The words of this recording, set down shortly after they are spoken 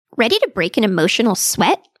Ready to break an emotional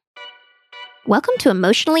sweat? Welcome to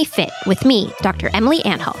Emotionally Fit with me, Dr. Emily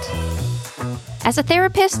Anhalt. As a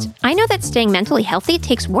therapist, I know that staying mentally healthy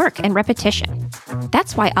takes work and repetition.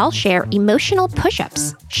 That's why I'll share emotional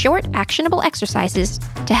push-ups, short, actionable exercises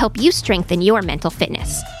to help you strengthen your mental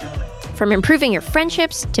fitness. From improving your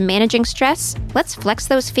friendships to managing stress, let's flex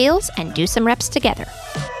those feels and do some reps together.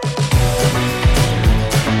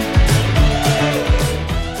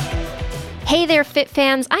 Hey there, Fit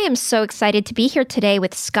fans. I am so excited to be here today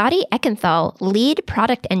with Scotty Eckenthal, lead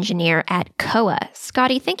product engineer at Koa.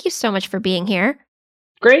 Scotty, thank you so much for being here.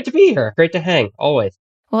 Great to be here. Great to hang, always.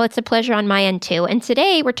 Well, it's a pleasure on my end too. And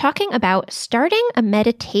today we're talking about starting a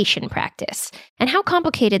meditation practice and how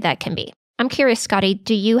complicated that can be. I'm curious, Scotty,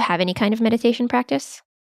 do you have any kind of meditation practice?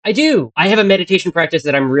 I do. I have a meditation practice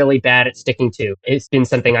that I'm really bad at sticking to. It's been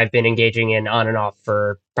something I've been engaging in on and off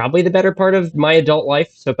for probably the better part of my adult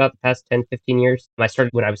life. So about the past 10, 15 years. I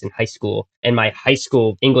started when I was in high school, and my high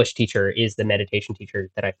school English teacher is the meditation teacher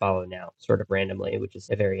that I follow now, sort of randomly, which is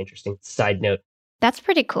a very interesting side note. That's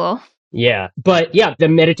pretty cool. Yeah. But yeah, the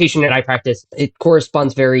meditation that I practice, it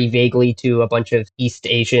corresponds very vaguely to a bunch of East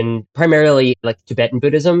Asian, primarily like Tibetan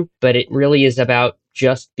Buddhism, but it really is about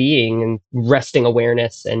just being and resting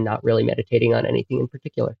awareness and not really meditating on anything in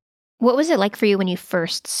particular. What was it like for you when you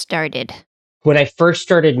first started? When I first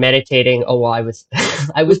started meditating, I was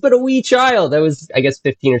I was but a wee child. I was, I guess,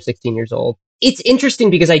 15 or 16 years old. It's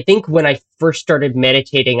interesting because I think when I first started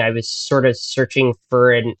meditating, I was sort of searching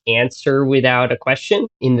for an answer without a question.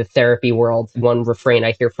 In the therapy world, one refrain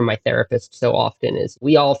I hear from my therapist so often is,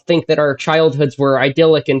 we all think that our childhoods were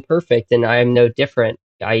idyllic and perfect, and I am no different.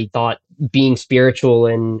 I thought being spiritual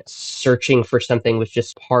and searching for something was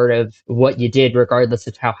just part of what you did, regardless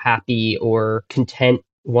of how happy or content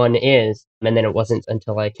one is. And then it wasn't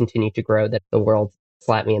until I continued to grow that the world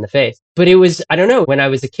slapped me in the face. But it was, I don't know, when I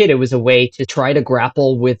was a kid, it was a way to try to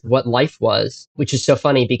grapple with what life was, which is so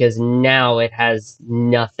funny because now it has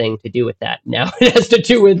nothing to do with that. Now it has to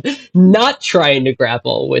do with not trying to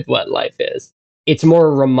grapple with what life is. It's more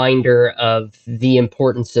a reminder of the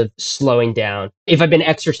importance of slowing down. If I've been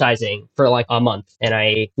exercising for like a month and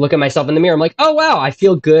I look at myself in the mirror, I'm like, oh, wow, I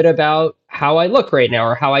feel good about how I look right now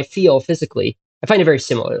or how I feel physically. I find it very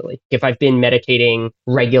similarly. If I've been meditating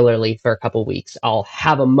regularly for a couple weeks, I'll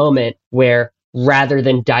have a moment where rather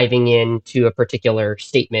than diving into a particular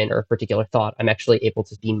statement or a particular thought, I'm actually able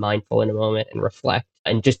to be mindful in a moment and reflect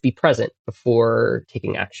and just be present before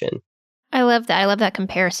taking action. I love that. I love that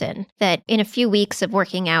comparison that in a few weeks of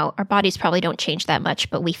working out, our bodies probably don't change that much,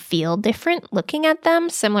 but we feel different looking at them.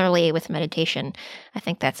 Similarly with meditation, I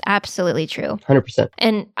think that's absolutely true. 100%.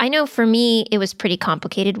 And I know for me, it was pretty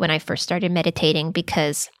complicated when I first started meditating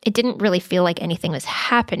because it didn't really feel like anything was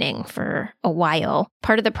happening for a while.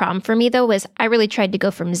 Part of the problem for me, though, was I really tried to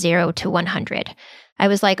go from 0 to 100. I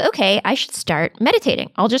was like, okay, I should start meditating.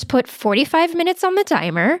 I'll just put 45 minutes on the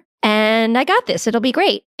timer. And I got this. It'll be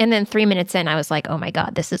great. And then 3 minutes in, I was like, oh my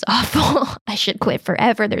God, this is awful. I should quit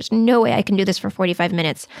forever. There's no way I can do this for 45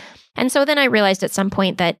 minutes. And so then I realized at some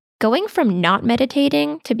point that going from not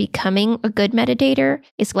meditating to becoming a good meditator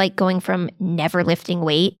is like going from never lifting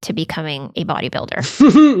weight to becoming a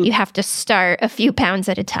bodybuilder. You have to start a few pounds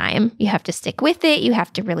at a time. You have to stick with it. You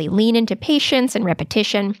have to really lean into patience and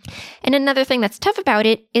repetition. And another thing that's tough about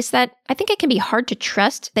it is that I think it can be hard to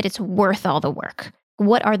trust that it's worth all the work.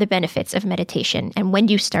 What are the benefits of meditation and when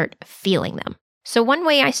do you start feeling them? So one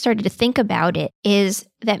way I started to think about it is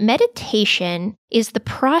that meditation is the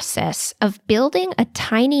process of building a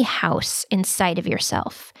tiny house inside of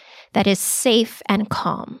yourself that is safe and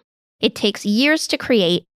calm. It takes years to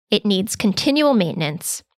create. It needs continual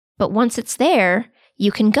maintenance. But once it's there,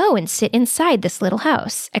 you can go and sit inside this little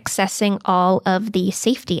house, accessing all of the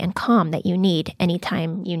safety and calm that you need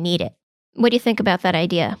anytime you need it. What do you think about that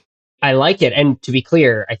idea? I like it. And to be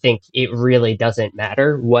clear, I think it really doesn't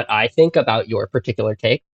matter what I think about your particular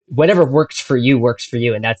take. Whatever works for you.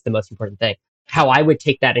 And that's the most important thing. How I would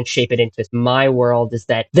take that and shape it into my world is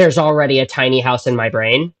that there's already a tiny house in my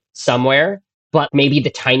brain somewhere, but maybe the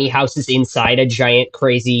tiny house is inside a giant,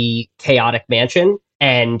 crazy, chaotic mansion.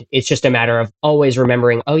 And it's just a matter of always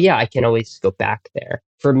remembering, oh yeah, I can always go back there.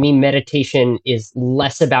 For me, meditation is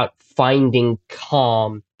less about finding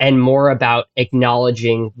calm and more about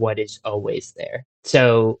acknowledging what is always there.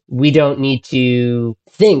 So we don't need to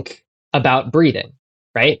think about breathing,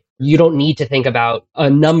 right? You don't need to think about a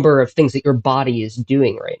number of things that your body is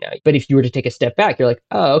doing right now. But if you were to take a step back, you're like,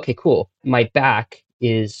 oh, okay, cool. My back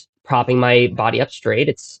is propping my body up straight.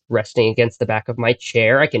 It's resting against the back of my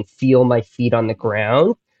chair. I can feel my feet on the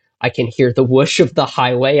ground. I can hear the whoosh of the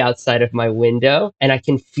highway outside of my window, and I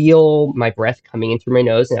can feel my breath coming in through my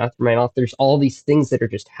nose and out through my mouth. There's all these things that are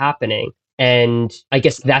just happening. And I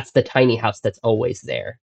guess that's the tiny house that's always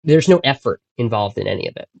there. There's no effort involved in any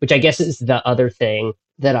of it, which I guess is the other thing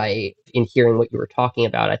that in hearing what you were talking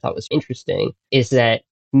about, I thought was interesting, is that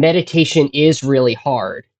meditation is really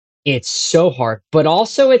hard. It's so hard, but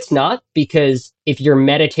also it's not, because if you're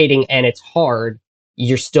meditating and it's hard,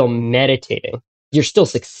 you're still meditating. You're still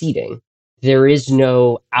succeeding. There is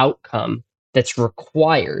no outcome that's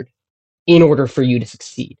required in order for you to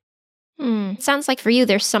succeed. Sounds like for you,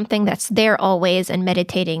 there's something that's there always, and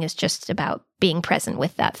meditating is just about being present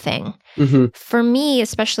with that thing. Mm-hmm. For me,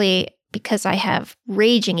 especially because I have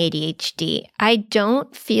raging ADHD, I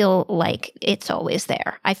don't feel like it's always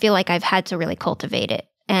there. I feel like I've had to really cultivate it.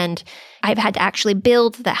 And I've had to actually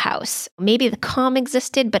build the house. Maybe the calm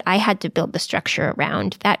existed, but I had to build the structure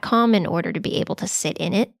around that calm in order to be able to sit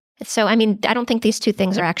in it. So, I mean, I don't think these two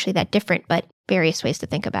things are actually that different, but various ways to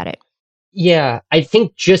think about it. Yeah, I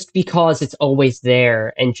think just because it's always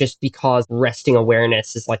there, and just because resting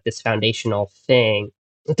awareness is like this foundational thing,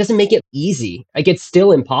 it doesn't make it easy. Like, it's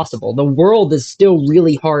still impossible. The world is still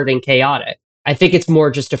really hard and chaotic. I think it's more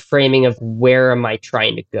just a framing of where am I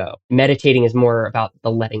trying to go. Meditating is more about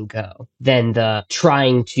the letting go than the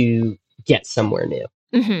trying to get somewhere new.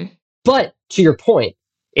 Mm-hmm. But to your point,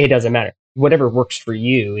 it doesn't matter. Whatever works for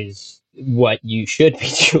you is what you should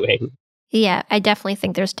be doing. Yeah, I definitely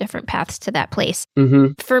think there's different paths to that place.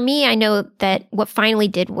 Mm-hmm. For me, I know that what finally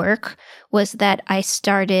did work was that I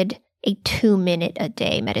started a 2-minute a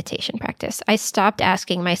day meditation practice. I stopped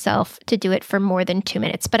asking myself to do it for more than 2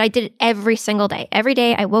 minutes, but I did it every single day. Every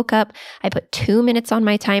day I woke up, I put 2 minutes on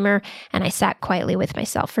my timer, and I sat quietly with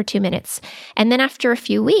myself for 2 minutes. And then after a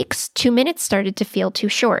few weeks, 2 minutes started to feel too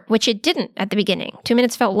short, which it didn't at the beginning. 2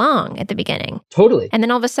 minutes felt long at the beginning. Totally. And then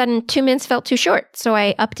all of a sudden, 2 minutes felt too short. So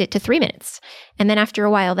I upped it to 3 minutes. And then after a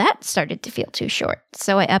while, that started to feel too short.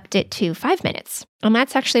 So I upped it to 5 minutes. And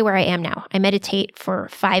that's actually where I am now. I meditate for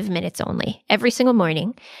 5 minutes only every single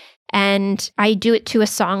morning. And I do it to a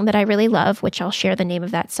song that I really love, which I'll share the name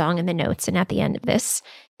of that song in the notes and at the end of this.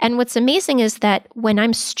 And what's amazing is that when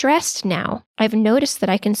I'm stressed now, I've noticed that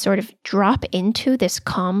I can sort of drop into this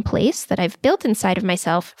calm place that I've built inside of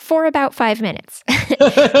myself for about 5 minutes.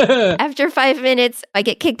 After 5 minutes, I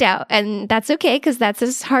get kicked out. And that's okay, because that's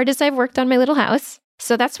as hard as I've worked on my little house.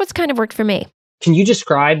 So that's what's kind of worked for me. Can you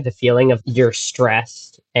describe the feeling of you're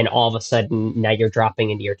stressed and all of a sudden now you're dropping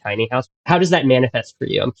into your tiny house? How does that manifest for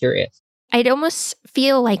you? I'm curious. I'd almost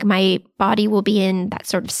feel like my body will be in that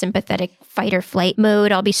sort of sympathetic fight or flight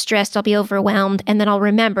mode. I'll be stressed, I'll be overwhelmed, and then I'll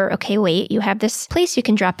remember, okay, wait, you have this place you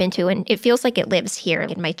can drop into, and it feels like it lives here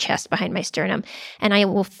in my chest behind my sternum. And I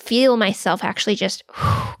will feel myself actually just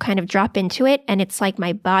kind of drop into it, and it's like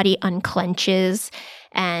my body unclenches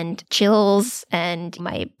and chills, and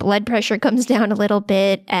my blood pressure comes down a little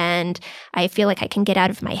bit, and I feel like I can get out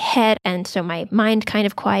of my head, and so my mind kind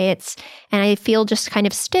of quiets, and I feel just kind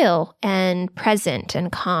of still and present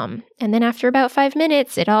and calm. And then after about 5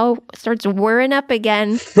 minutes, it all starts whirring up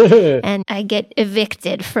again, and I get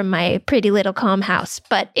evicted from my pretty little calm house.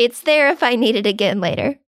 But it's there if I need it again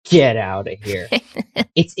later. Get out of here.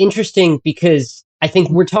 It's interesting because I think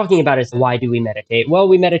we're talking about is why do we meditate? Well,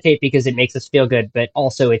 we meditate because it makes us feel good, but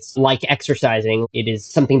also it's like exercising. It is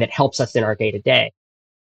something that helps us in our day to day.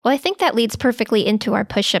 Well, I think that leads perfectly into our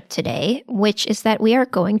push-up today, which is that we are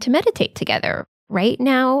going to meditate together right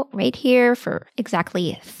now, right here for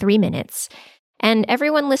exactly 3 minutes. And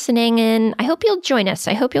everyone listening in, I hope you'll join us.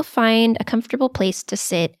 I hope you'll find a comfortable place to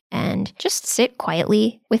sit and just sit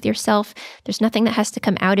quietly with yourself. There's nothing that has to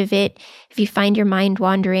come out of it. If you find your mind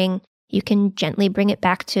wandering, you can gently bring it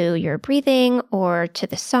back to your breathing or to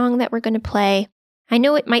the song that we're going to play. I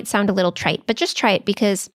know it might sound a little trite, but just try it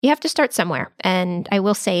because you have to start somewhere. And I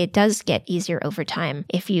will say it does get easier over time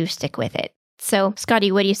if you stick with it. So,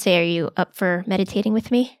 Scotty, what do you say? Are you up for meditating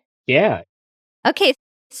with me? Yeah. Okay,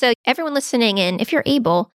 so everyone listening in, if you're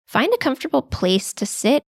able, find a comfortable place to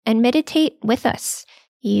sit and meditate with us.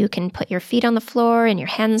 You can put your feet on the floor and your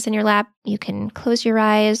hands in your lap. You can close your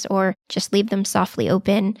eyes or just leave them softly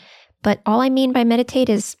open. But all I mean by meditate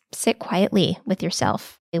is sit quietly with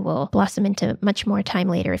yourself. It will blossom into much more time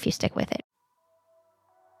later if you stick with it.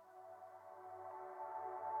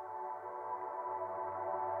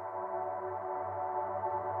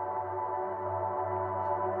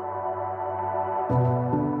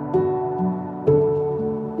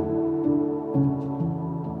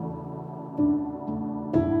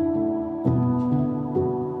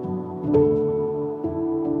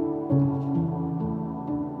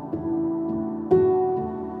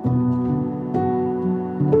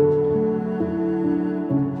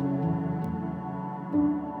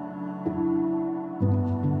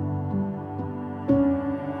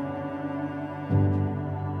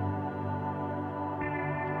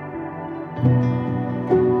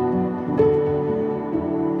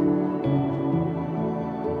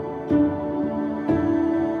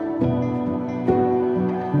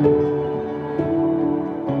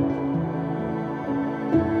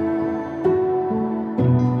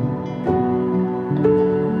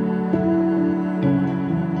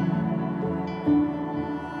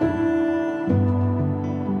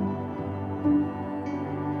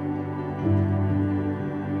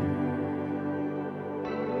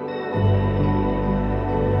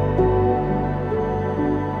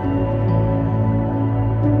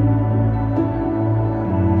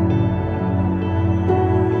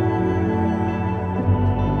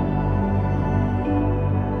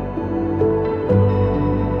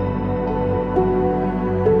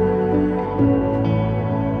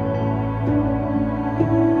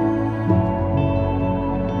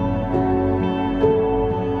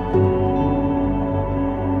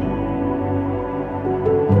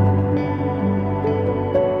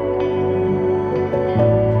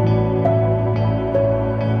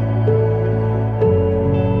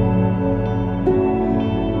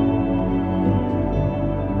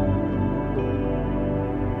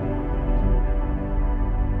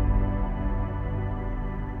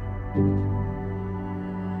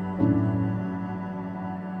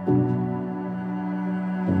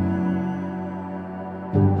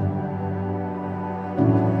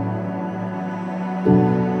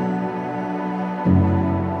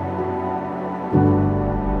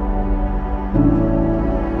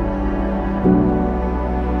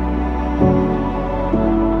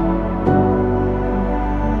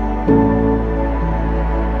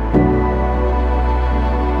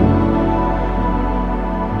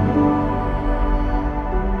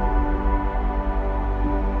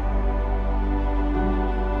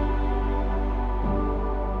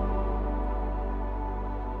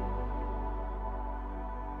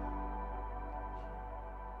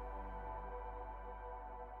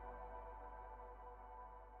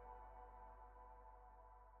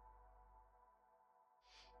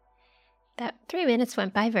 That 3 minutes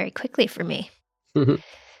went by very quickly for me. Mhm.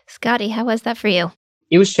 Scotty, how was that for you?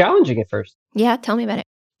 It was challenging at first. Yeah, tell me about it.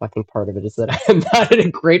 I think part of it is that I'm not in a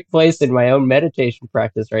great place in my own meditation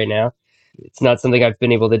practice right now. It's not something I've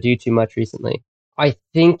been able to do too much recently. I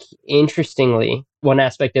think, interestingly, one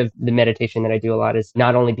aspect of the meditation that I do a lot is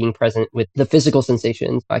not only being present with the physical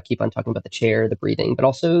sensations. I keep on talking about the chair, the breathing, but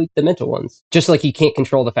also the mental ones. Just like you can't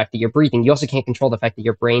control the fact that you're breathing, you also can't control the fact that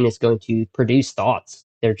your brain is going to produce thoughts.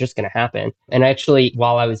 They're just going to happen. And actually,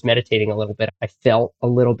 while I was meditating a little bit, I felt a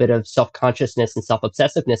little bit of self-consciousness and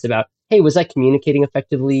self-obsessiveness about, hey, was I communicating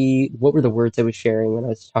effectively? What were the words I was sharing when I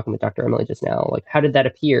was talking with Dr. Emily just now? Like, how did that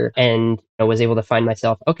appear? And I was able to find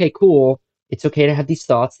myself, okay, cool. It's okay to have these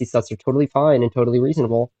thoughts. These thoughts are totally fine and totally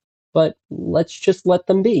reasonable, but let's just let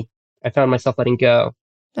them be. I found myself letting go.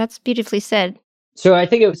 That's beautifully said. So I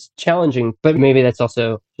think it was challenging, but maybe that's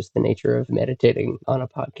also just the nature of meditating on a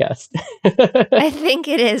podcast. I think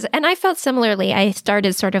it is. And I felt similarly. I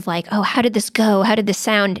started sort of like, oh, how did this go? How did this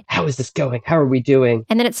sound? How is this going? How are we doing?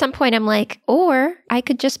 And then at some point I'm like, or I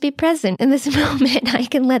could just be present in this moment. I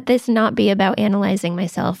can let this not be about analyzing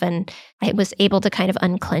myself. And I was able to kind of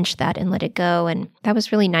unclench that and let it go. And that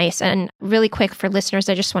was really nice. And really quick for listeners,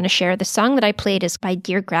 I just want to share the song that I played is by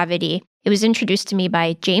Dear Gravity. It was introduced to me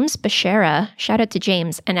by James Beshara. Shout out to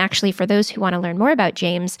James. And actually, for those who want to learn more about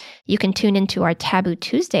James, you can tune into our Taboo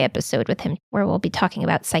Tuesday episode with him, where we'll be talking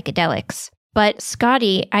about psychedelics. But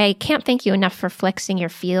Scotty, I can't thank you enough for flexing your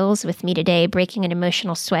feels with me today, breaking an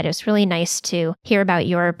emotional sweat. It was really nice to hear about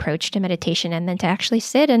your approach to meditation and then to actually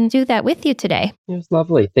sit and do that with you today. It was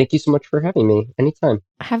lovely. Thank you so much for having me. Anytime.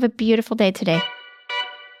 Have a beautiful day today.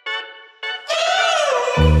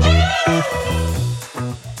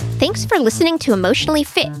 Thanks for listening to Emotionally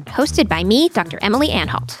Fit, hosted by me, Dr. Emily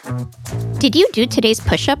Anhalt. Did you do today's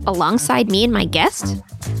push-up alongside me and my guest?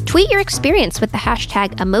 Tweet your experience with the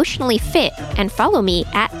hashtag EmotionallyFit and follow me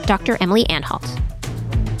at Dr. Emily Anhalt.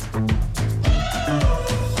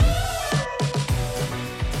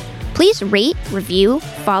 Please rate, review,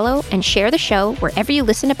 follow, and share the show wherever you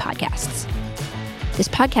listen to podcasts. This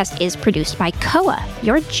podcast is produced by COA,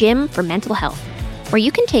 your gym for mental health, where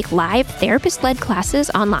you can take live therapist-led classes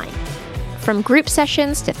online. From group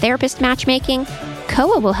sessions to therapist matchmaking,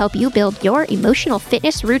 COA will help you build your emotional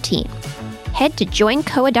fitness routine. Head to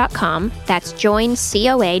joincoa.com, that's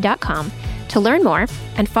joincoa.com, to learn more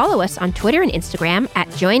and follow us on Twitter and Instagram at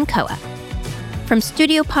joincoa. From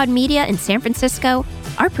Studio Pod Media in San Francisco,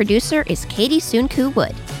 our producer is Katie Sunku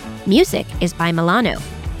Wood. Music is by Milano.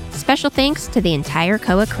 Special thanks to the entire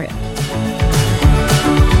COA crew.